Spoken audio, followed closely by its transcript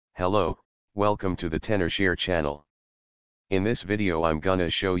Hello, welcome to the TenorShare channel. In this video I'm gonna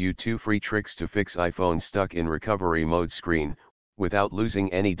show you 2 free tricks to fix iPhone stuck in recovery mode screen, without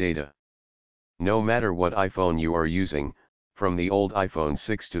losing any data. No matter what iPhone you are using, from the old iPhone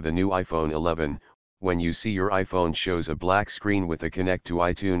 6 to the new iPhone 11, when you see your iPhone shows a black screen with a connect to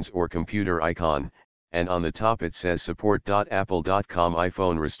iTunes or computer icon, and on the top it says support.apple.com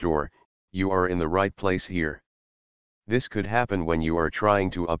iPhone restore, you are in the right place here. This could happen when you are trying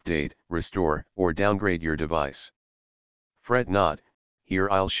to update, restore, or downgrade your device. Fret not, here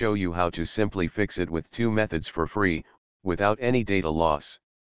I'll show you how to simply fix it with 2 methods for free, without any data loss.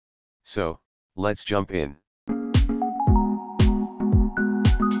 So, let's jump in.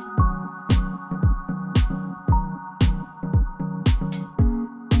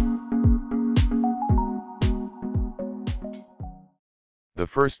 The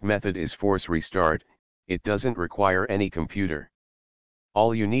first method is force restart. It doesn't require any computer.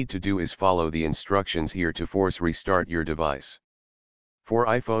 All you need to do is follow the instructions here to force restart your device. For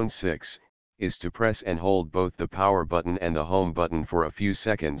iPhone 6, is to press and hold both the power button and the home button for a few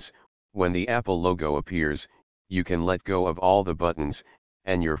seconds. When the Apple logo appears, you can let go of all the buttons,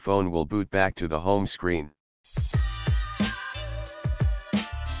 and your phone will boot back to the home screen.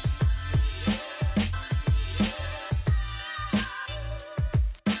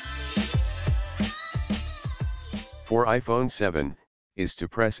 For iPhone 7, is to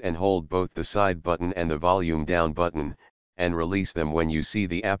press and hold both the side button and the volume down button, and release them when you see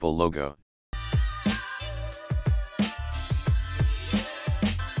the Apple logo.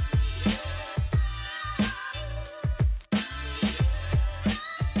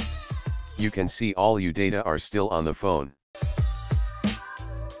 You can see all your data are still on the phone.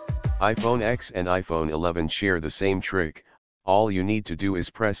 iPhone X and iPhone 11 share the same trick. All you need to do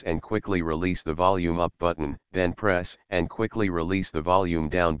is press and quickly release the volume up button, then press and quickly release the volume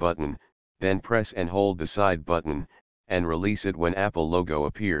down button, then press and hold the side button, and release it when Apple logo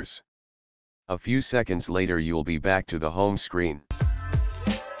appears. A few seconds later you'll be back to the home screen.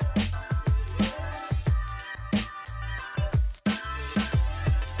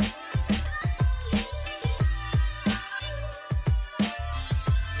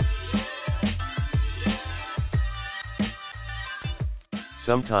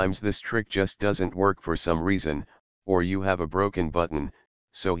 Sometimes this trick just doesn't work for some reason, or you have a broken button,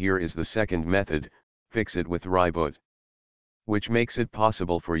 so here is the second method, fix it with ReiBoot, which makes it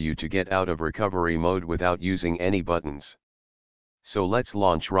possible for you to get out of recovery mode without using any buttons. So let's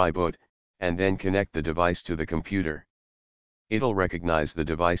launch ReiBoot, and then connect the device to the computer. It'll recognize the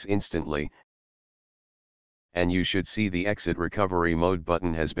device instantly, and you should see the exit recovery mode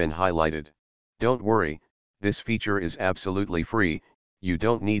button has been highlighted. Don't worry, this feature is absolutely free. You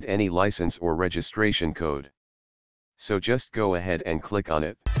don't need any license or registration code. So just go ahead and click on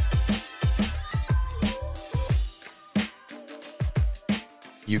it.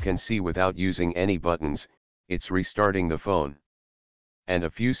 You can see without using any buttons, it's restarting the phone. And a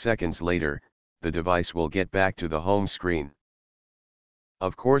few seconds later, the device will get back to the home screen.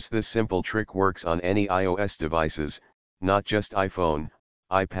 Of course, this simple trick works on any iOS devices, not just iPhone,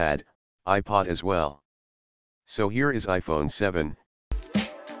 iPad, iPod as well. So here is iPhone 7.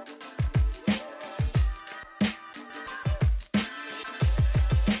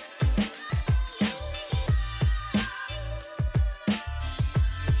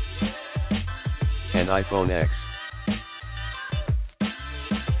 And iPhone X.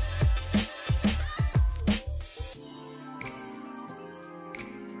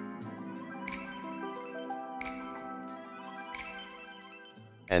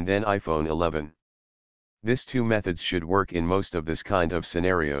 And then iPhone 11. These 2 methods should work in most of this kind of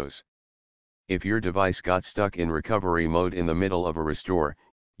scenarios. If your device got stuck in recovery mode in the middle of a restore,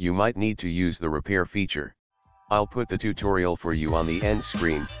 you might need to use the repair feature. I'll put the tutorial for you on the end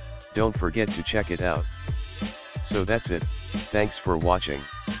screen. Don't forget to check it out. So that's it, thanks for watching.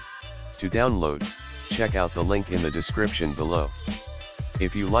 To download, check out the link in the description below.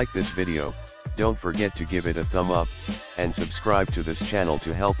 If you like this video, don't forget to give it a thumb up, and subscribe to this channel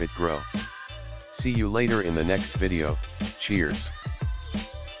to help it grow. See you later in the next video, cheers.